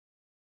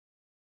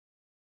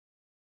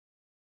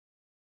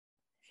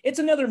It's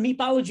another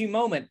Meatology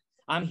moment.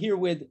 I'm here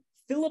with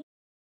Philipp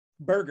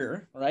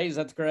Berger, right? Is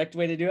that the correct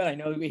way to do it? I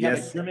know we have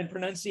a German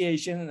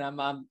pronunciation, and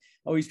I'm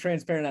always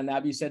transparent on that.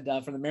 But you said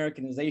for the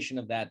Americanization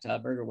of that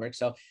Berger work.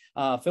 So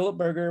Philipp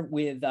Berger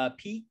with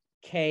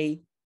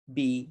PKB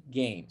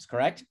Games,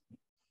 correct?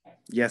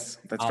 Yes,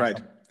 that's awesome. Right.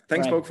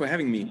 Thanks, Boke, for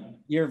having me.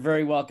 You're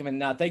very welcome.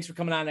 And thanks for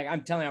coming on.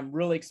 I'm telling you, I'm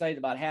really excited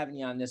about having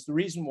you on this. The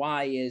reason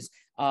why is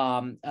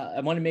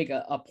I want to make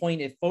a point.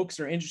 If folks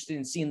are interested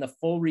in seeing the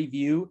full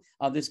review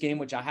of this game,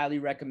 which I highly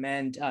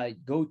recommend,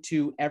 go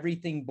to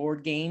Everything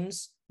Board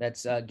Games.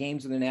 That's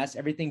games with an S,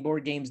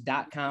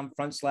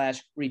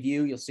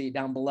 everythingboardgames.com/review. You'll see it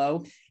down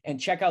below, and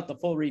check out the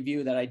full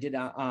review that I did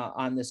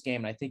on this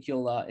game. And I think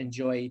you'll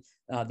enjoy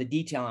the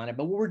detail on it.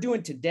 But what we're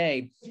doing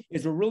today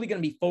is we're really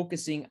going to be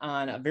focusing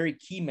on a very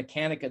key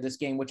mechanic of this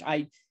game, which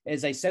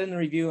as I said in the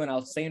review, and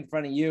I'll say in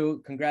front of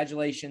you,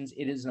 congratulations.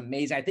 It is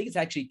amazing. I think it's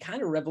actually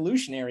kind of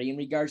revolutionary in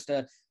regards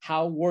to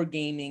how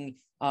wargaming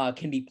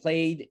can be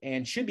played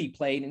and should be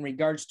played in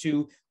regards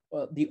to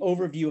the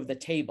overview of the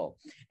table.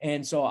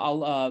 And so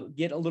I'll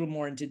get a little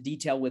more into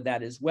detail with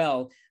that as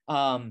well.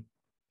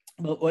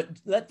 But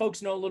let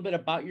folks know a little bit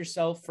about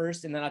yourself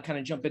first, and then I'll kind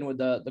of jump in with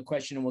the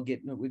question, and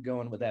we're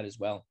going with that as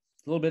well.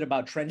 A little bit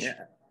about Trench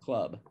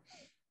Club.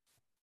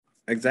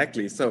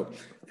 Exactly. So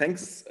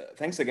thanks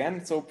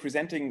again. So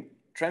presenting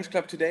Trench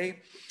Club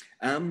today.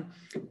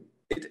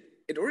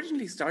 It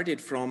originally started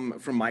from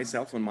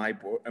myself and my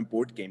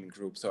board gaming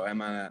group. So I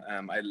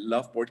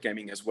love board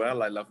gaming as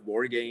well. I love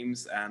war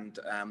games, and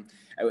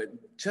I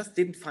just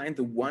didn't find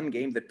the one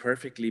game that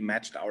perfectly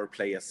matched our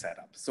player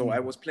setup. So I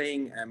was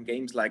playing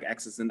games like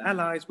Axis and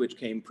Allies, which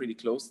came pretty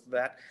close to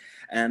that.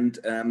 And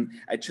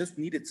I just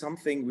needed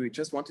something. We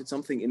just wanted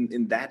something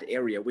in that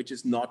area, which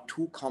is not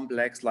too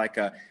complex, like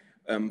a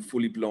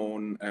fully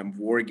blown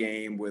war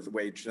game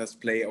where you just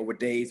play over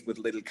days with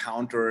little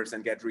counters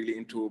and get really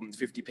into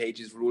 50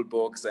 pages rule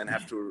books and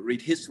have to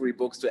read history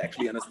books to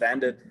actually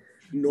understand it.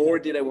 Nor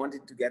did I want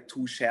it to get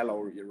too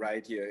shallow,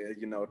 right? Here,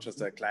 just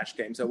a clash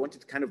game. So I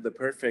wanted kind of the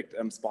perfect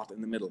spot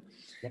in the middle.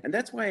 And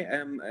that's why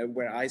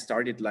where I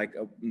started like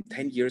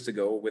 10 years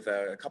ago with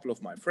a couple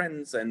of my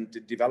friends and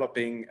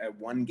developing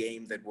one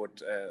game that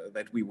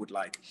we would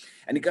like.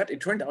 And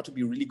it turned out to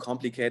be really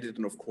complicated,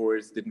 and of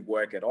course didn't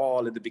work at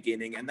all at the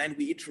beginning. And then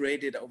we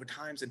iterated over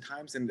times and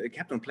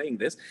kept on playing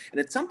this. And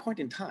at some point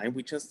in time,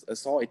 we just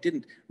saw it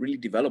didn't really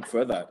develop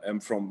further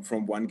from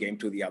one game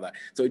to the other.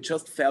 So it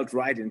just felt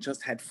right and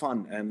just had fun.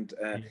 And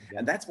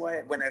that's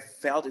why when I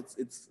felt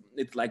it's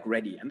like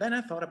ready. And then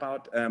I thought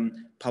about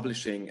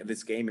publishing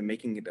this game and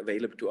making it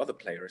available to other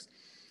players.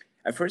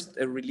 I first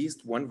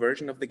released one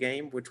version of the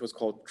game, which was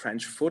called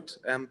Trench Foot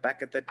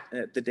back at the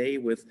day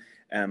with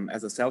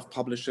as a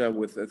self-publisher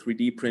with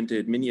 3D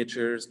printed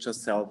miniatures,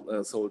 just sold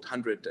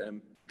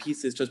 100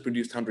 pieces, just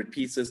produced 100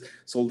 pieces,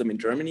 sold them in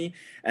Germany.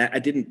 I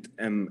didn't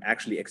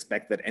actually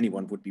expect that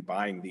anyone would be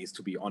buying these,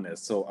 to be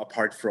honest. So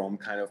apart from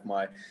kind of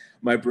my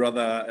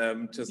brother,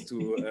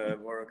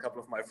 or a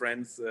couple of my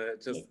friends, so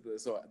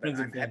that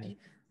I'm happy.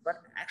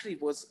 But actually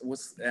it was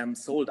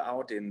sold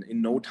out in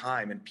no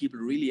time, and people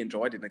really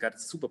enjoyed it, and I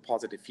got super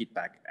positive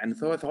feedback. And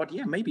so I thought,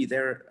 yeah, maybe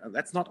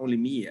that's not only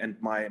me and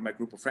my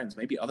group of friends,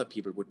 maybe other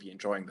people would be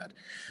enjoying that.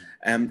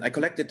 I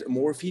collected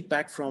more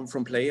feedback from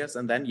players,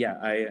 and then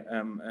I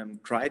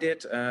tried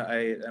it.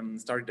 I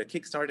started a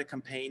Kickstarter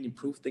campaign,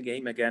 improved the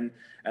game again,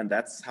 and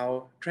that's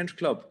how Trench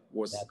Club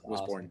was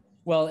born.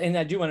 Well, and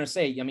I do want to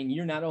say, I mean,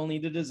 you're not only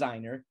the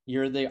designer,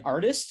 you're the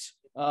artist,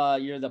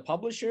 you're the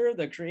publisher,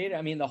 the creator,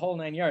 I mean, the whole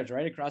 9 yards,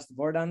 right, across the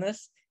board on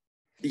this?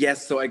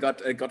 Yes, so I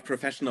got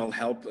professional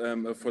help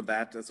for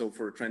that. So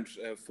for Trench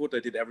Foot, I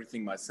did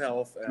everything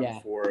myself.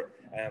 For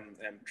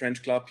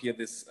Trench Club, here,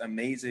 this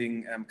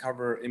amazing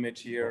cover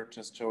image here,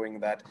 just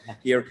showing that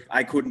here.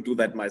 I couldn't do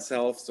that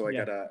myself, so I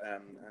got a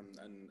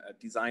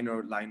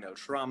designer, Lionel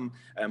Schramm,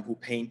 who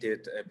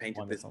painted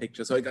this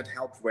picture. So I got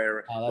help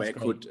where I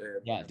could.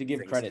 To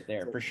give credit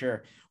there, for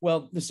sure.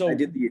 Well, so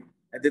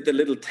I did the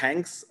little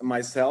tanks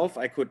myself.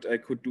 I could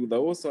do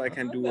those, so I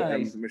can do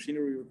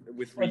machinery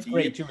with 3D. That's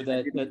great too.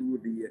 I didn't do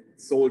the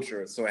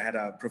soldiers, so I had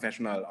a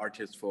professional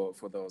artist for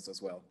those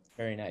as well.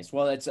 Very nice.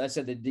 Well, I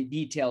said the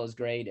detail is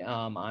great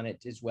on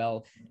it as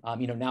well.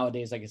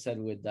 Nowadays, like I said,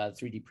 with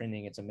 3D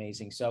printing, it's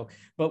amazing. So,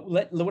 but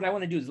what I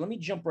want to do is let me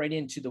jump right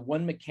into the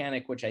one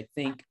mechanic which I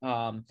think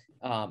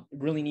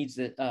really needs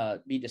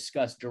to be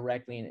discussed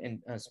directly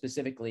and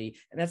specifically,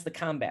 and that's the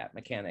combat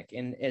mechanic.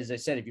 And as I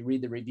said, if you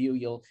read the review,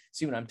 you'll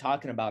see what I'm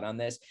talking about on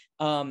this.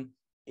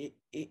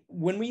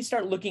 When we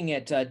start looking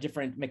at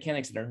different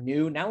mechanics that are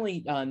new, not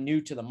only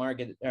new to the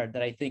market,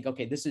 that I think,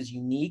 okay, this is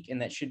unique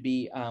and that should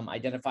be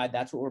identified,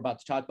 that's what we're about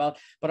to talk about,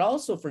 but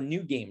also for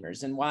new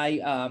gamers, and why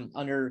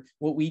under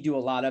what we do a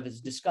lot of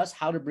is discuss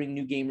how to bring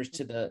new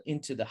gamers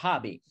into the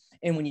hobby.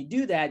 And when you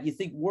do that, you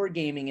think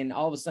wargaming, and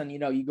all of a sudden,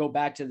 you go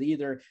back to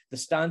either the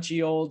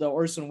staunchy old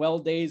Orson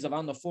Welles days of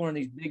on the floor and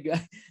these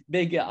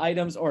big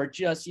items, or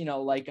just,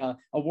 like a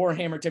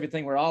Warhammer type of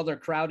thing where all they're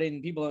crowded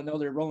and people don't know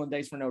they're rolling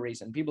dice for no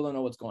reason. People don't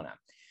know what's going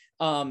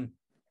on.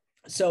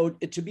 so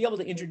to be able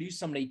to introduce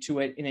somebody to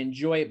it and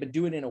enjoy it, but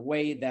do it in a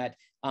way that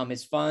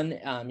is fun,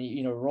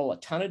 roll a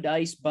ton of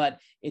dice, but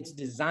it's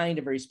designed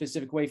a very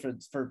specific way for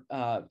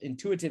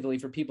intuitively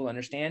for people to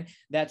understand.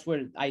 That's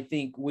what I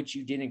think what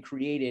you did and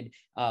created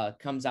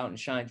comes out and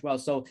shines well.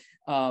 So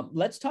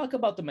let's talk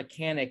about the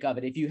mechanic of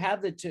it. If you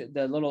have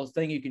the little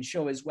thing you can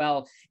show as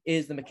well,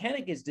 is the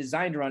mechanic is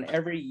designed around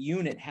every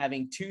unit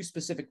having two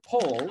specific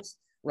poles,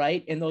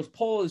 right? And those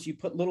poles, you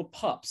put little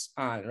pups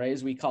on, right?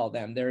 As we call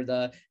them. They're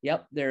the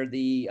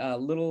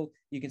little,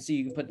 you can see,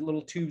 you can put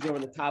little tubes over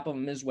the top of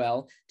them as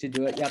well to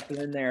do it. Yep,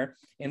 they're in there.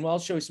 And we'll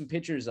show you some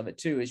pictures of it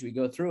too, as we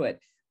go through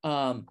it.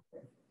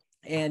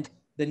 And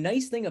the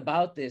nice thing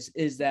about this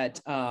is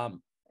that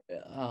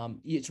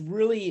it's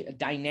really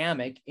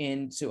dynamic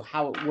into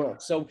how it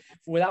works. So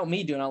without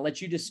me doing, I'll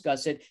let you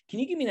discuss it. Can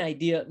you give me an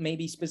idea,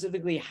 maybe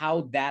specifically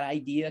how that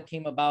idea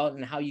came about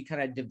and how you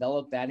kind of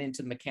developed that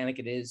into the mechanic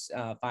it is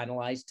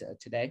finalized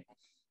today?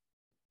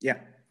 Yeah.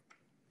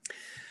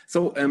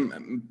 So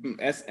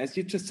as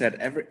you just said,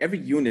 every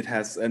unit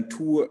has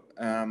two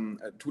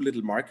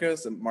little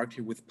markers marked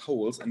here with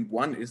poles, and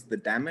one is the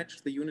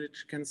damage the unit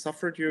can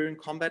suffer during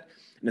combat,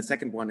 and the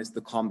second one is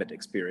the combat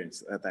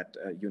experience that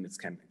units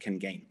can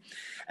gain.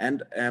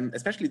 And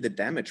especially the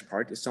damage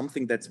part is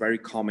something that's very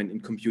common in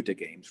computer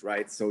games,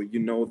 right? So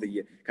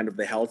the kind of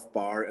the health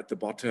bar at the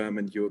bottom,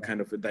 and you kind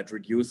of that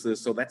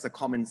reduces. So that's a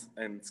common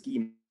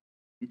scheme,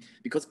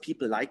 because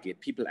people like it.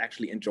 People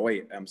actually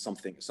enjoy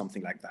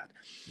something like that.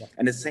 Yeah.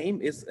 And the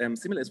same is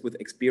similar is with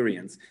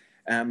experience.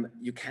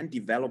 You can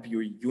develop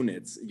your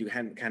units. You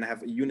can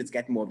have units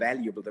get more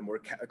valuable the more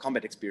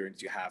combat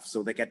experience you have.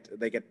 So they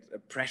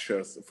get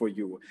pressures for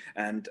you,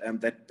 and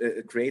that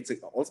creates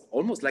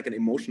almost like an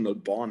emotional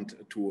bond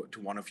to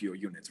one of your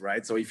units,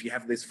 right? So if you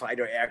have this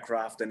fighter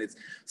aircraft and it's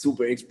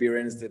super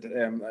experienced, it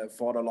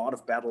fought a lot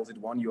of battles, it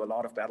won you a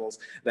lot of battles,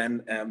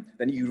 then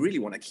you really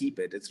want to keep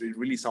it. It's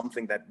really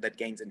something that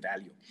gains in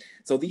value.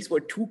 So these were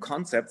two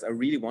concepts I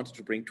really wanted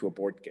to bring to a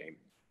board game.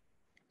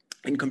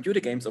 In computer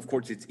games, of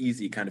course, it's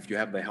easy. Kind of, you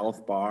have the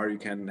health bar, you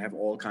can have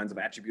all kinds of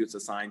attributes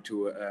assigned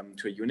to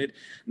a unit.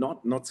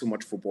 Not so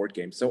much for board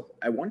games. So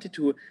I wanted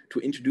to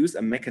introduce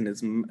a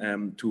mechanism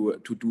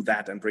to do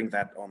that and bring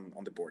that on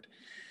the board.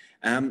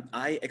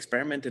 I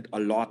experimented a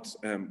lot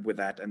with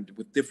that and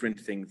with different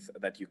things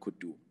that you could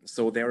do.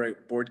 So there are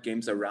board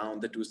games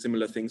around that do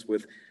similar things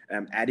with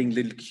adding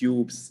little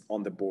cubes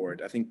on the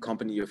board. I think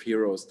Company of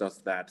Heroes does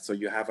that. So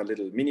you have a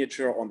little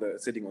miniature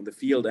sitting on the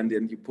field, and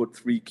then you put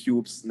 3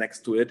 cubes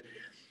next to it.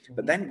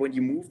 But then when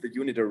you move the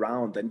unit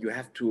around, then you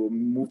have to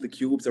move the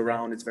cubes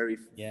around. It's very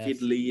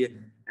fiddly.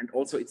 And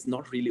also it's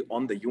not really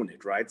on the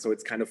unit, right? So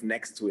it's kind of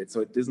next to it.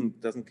 So it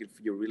doesn't give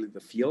you really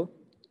the feel.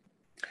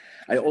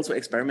 I also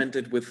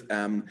experimented with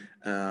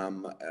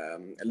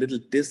little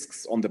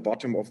discs on the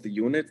bottom of the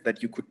unit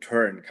that you could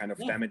turn, kind of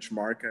damage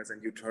markers,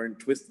 and you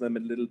twist them a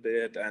little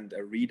bit and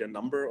read a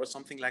number or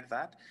something like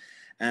that.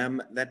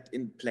 That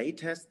in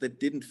playtest, that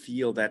didn't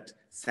feel that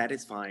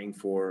satisfying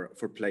for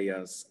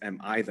players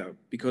either,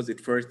 because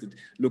at first it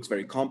looks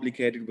very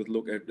complicated with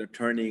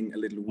turning a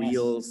little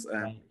wheels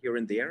here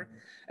and there,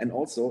 and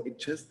also it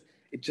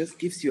just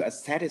gives you a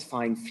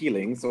satisfying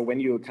feeling. So when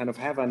you kind of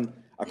have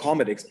a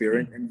combat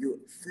experience and you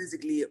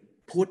physically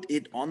put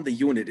it on the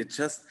unit, it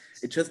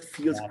just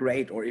feels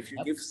great. Or if you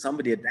give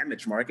somebody a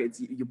damage marker,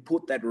 you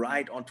put that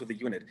right onto the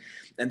unit,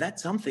 and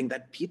that's something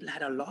that people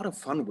had a lot of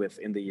fun with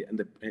in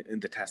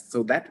the test.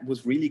 So that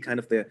was really kind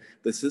of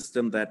the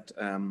system that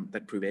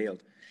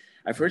prevailed.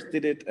 I first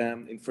did it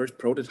in first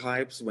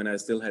prototypes when I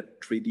still had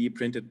 3D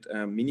printed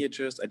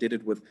miniatures. I did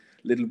it with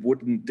little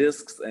wooden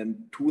discs and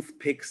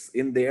toothpicks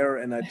in there,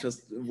 and I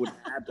just would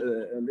add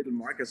little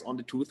markers on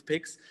the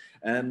toothpicks,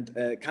 and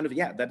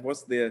that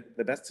was the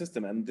best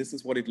system. And this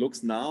is what it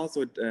looks now.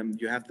 So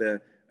you have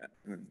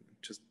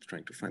just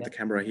trying to find the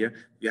camera here.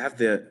 You have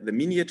the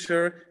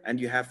miniature, and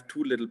you have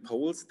 2 little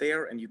poles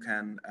there, and you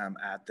can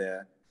add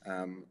the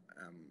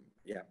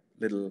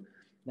little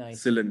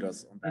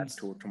cylinders on that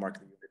to mark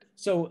the unit.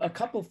 So a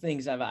couple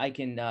things I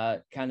can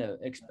kind of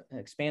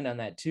expand on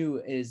that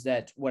too, is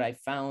that what I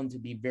found to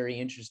be very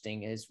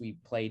interesting as we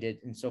played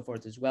it and so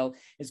forth as well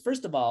is,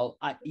 first of all,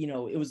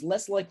 it was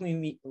less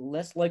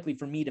likely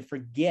for me to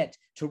forget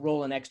to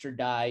roll an extra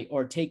die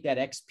or take that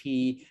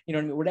XP,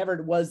 whatever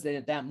it was that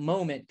at that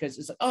moment, because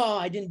it's like, oh,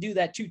 I didn't do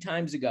that 2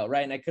 times ago,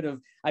 right? And I could have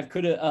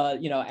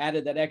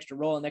added that extra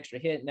roll, an extra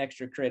hit, an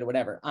extra crit or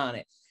whatever on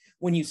it.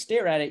 When you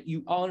stare at it,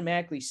 you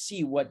automatically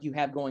see what you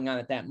have going on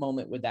at that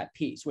moment with that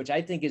piece, which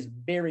I think is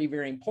very,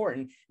 very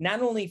important,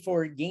 not only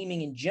for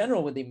gaming in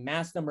general with a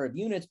mass number of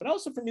units, but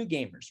also for new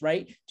gamers,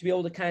 right? To be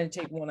able to kind of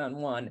take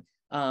one-on-one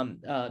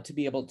to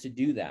be able to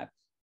do that.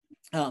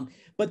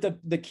 But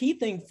the key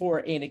thing for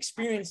an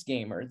experienced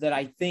gamer that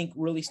I think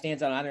really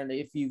stands out, I don't know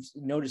if you've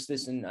noticed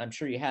this, and I'm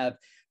sure you have,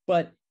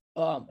 but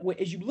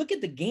as you look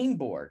at the game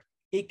board,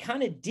 it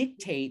kind of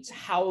dictates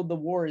how the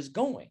war is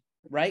going,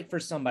 right, for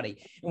somebody.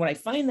 And what I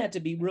find that to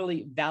be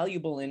really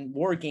valuable in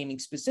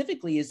wargaming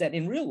specifically is that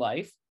in real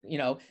life,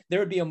 there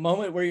would be a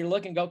moment where you're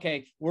looking,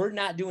 okay, we're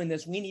not doing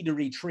this, we need to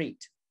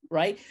retreat,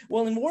 right?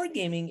 Well, in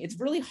wargaming, it's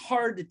really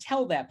hard to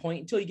tell that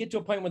point until you get to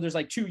a point where there's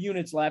like 2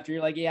 units left.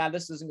 You're like, yeah,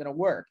 this isn't going to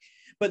work.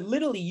 But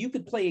literally, you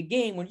could play a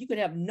game when you could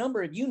have a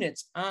number of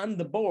units on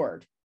the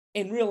board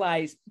and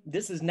realize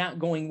this is not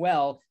going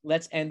well.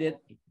 Let's end it,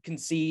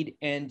 concede,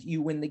 and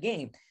you win the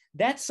game.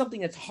 That's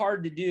something that's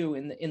hard to do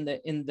in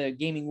the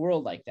gaming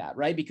world like that,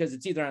 right? Because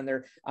it's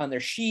either on their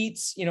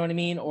sheets, you know what I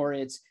mean, or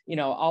it's, you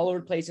know, all over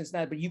the place. It's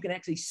not, but you can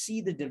actually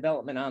see the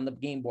development on the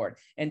game board.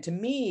 And to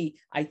me,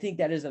 I think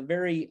that is a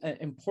very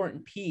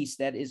important piece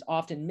that is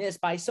often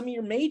missed by some of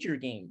your major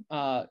game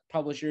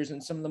publishers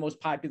and some of the most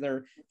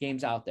popular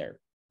games out there.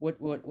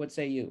 What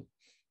say you?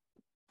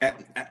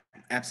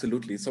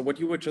 Absolutely. So what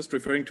you were just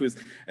referring to is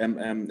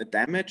the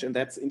damage, and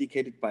that's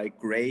indicated by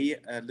gray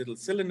little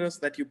cylinders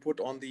that you put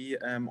on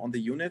the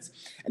units,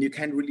 and you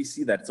can really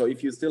see that. So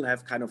if you still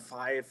have kind of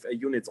 5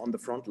 units on the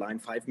front line,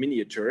 5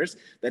 miniatures,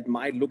 that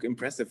might look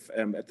impressive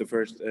at the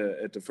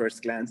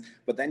first glance,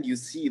 but then you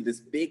see this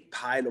big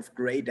pile of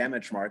gray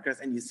damage markers,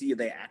 and you see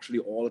they actually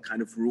all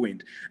kind of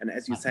ruined. And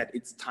as you said,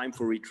 it's time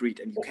for retreat,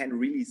 and you can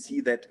really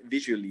see that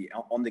visually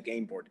on the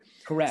game board.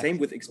 Correct. Same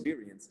with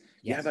experience.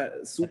 You have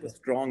a super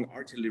strong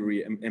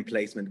artillery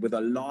emplacement with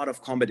a lot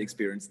of combat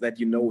experience that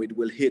you know it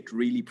will hit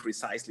really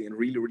precisely and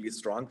really, really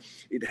strong.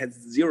 It has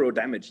 0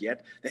 damage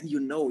yet. Then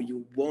you know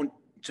you won't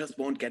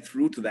get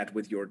through to that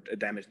with your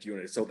damaged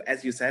unit. So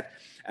as you said,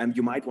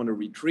 you might want to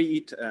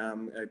retreat,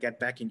 get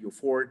back in your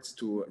forts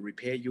to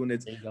repair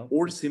units,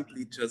 or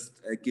simply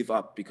just give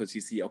up because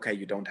you see, okay,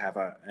 you don't have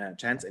a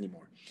chance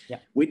anymore. Yeah.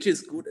 Which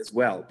is good as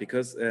well,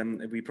 because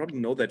we probably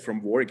know that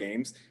from war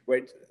games, where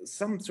at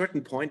some certain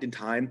point in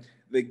time,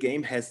 the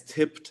game has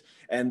tipped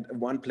and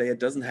one player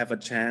doesn't have a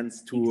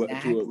chance to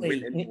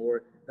win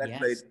anymore. That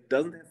player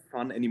doesn't have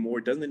fun anymore,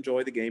 doesn't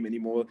enjoy the game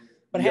anymore.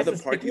 But the other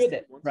party with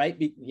it, right?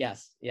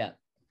 Yes. Yeah.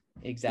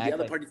 Exactly. The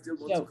other party still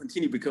wants to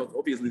continue because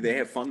obviously they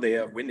have fun, they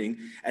are winning.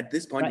 At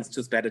this point, it's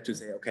just better to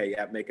say, okay,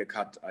 yeah, make a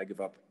cut, I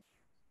give up.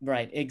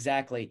 Right,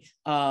 exactly.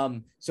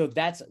 So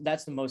that's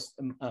the most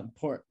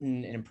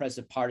important and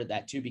impressive part of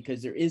that too,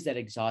 because there is that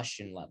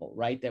exhaustion level,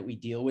 right, that we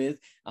deal with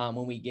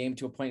when we game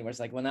to a point where it's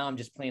like, well, now I'm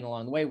just playing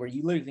along the way, where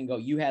you literally can go,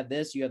 you have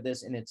this,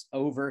 and it's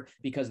over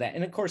because of that.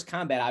 And of course,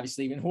 combat,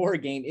 obviously, even horror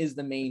game is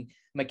the main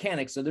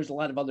mechanics. So there's a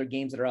lot of other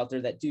games that are out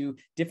there that do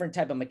different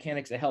type of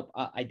mechanics that help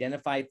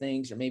identify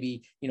things, or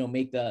maybe, you know,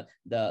 make the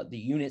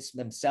units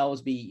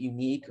themselves be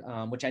unique,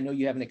 which I know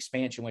you have an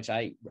expansion, which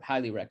I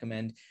highly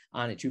recommend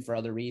on it too for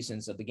other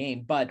reasons of the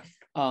game. But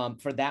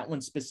for that one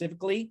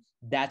specifically,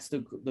 that's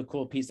the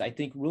cool piece I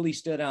think really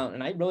stood out.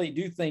 And I really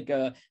do think,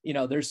 you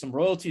know, there's some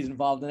royalties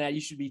involved in that.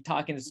 You should be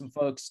talking to some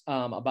folks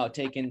about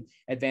taking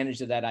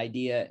advantage of that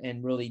idea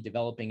and really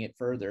developing it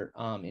further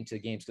into the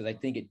games, because I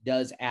think it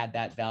does add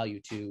that value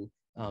to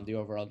the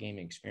overall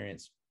gaming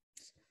experience.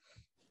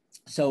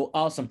 So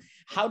awesome.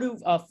 How do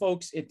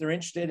folks, if they're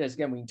interested, as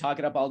again, we can talk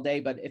it up all day,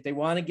 but if they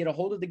want to get a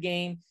hold of the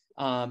game,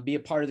 be a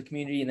part of the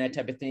community and that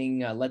type of thing,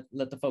 let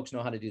the folks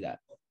know how to do that.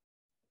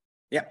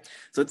 Yeah,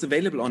 so it's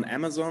available on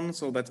Amazon.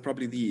 So that's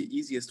probably the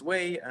easiest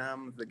way.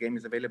 The game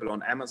is available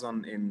on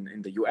Amazon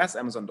in the US,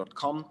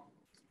 Amazon.com.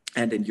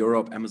 And in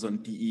Europe,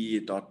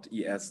 Amazon.de.es.it,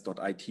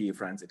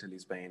 France, Italy,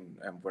 Spain,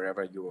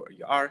 wherever you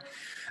are.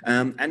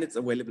 And it's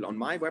available on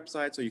my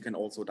website, so you can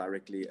also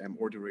directly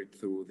order it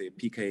through the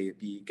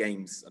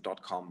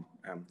pkbgames.com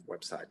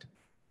website.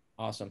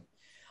 Awesome.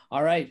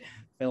 All right,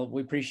 Phil,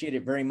 we appreciate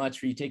it very much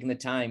for you taking the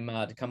time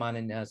to come on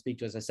and speak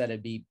to us. I said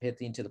it'd be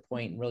pithy and to the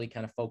point and really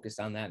kind of focused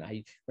on that.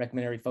 I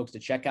recommend every folks to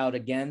check out,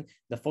 again,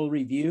 the full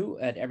review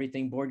at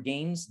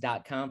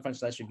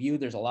everythingboardgames.com/review.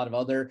 There's a lot of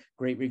other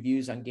great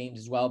reviews on games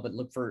as well, but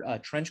look for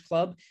Trench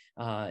Club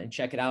and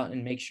check it out,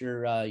 and make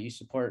sure you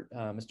support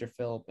Mr.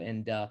 Philipp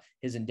and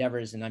his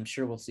endeavors. And I'm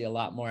sure we'll see a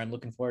lot more. I'm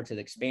looking forward to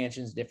the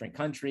expansions, different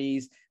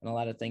countries, and a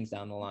lot of things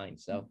down the line.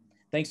 So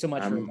thanks so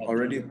much. I'm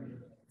already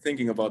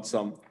thinking about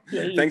some.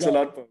 Thanks a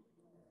lot.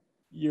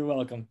 You're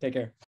welcome. Take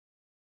care.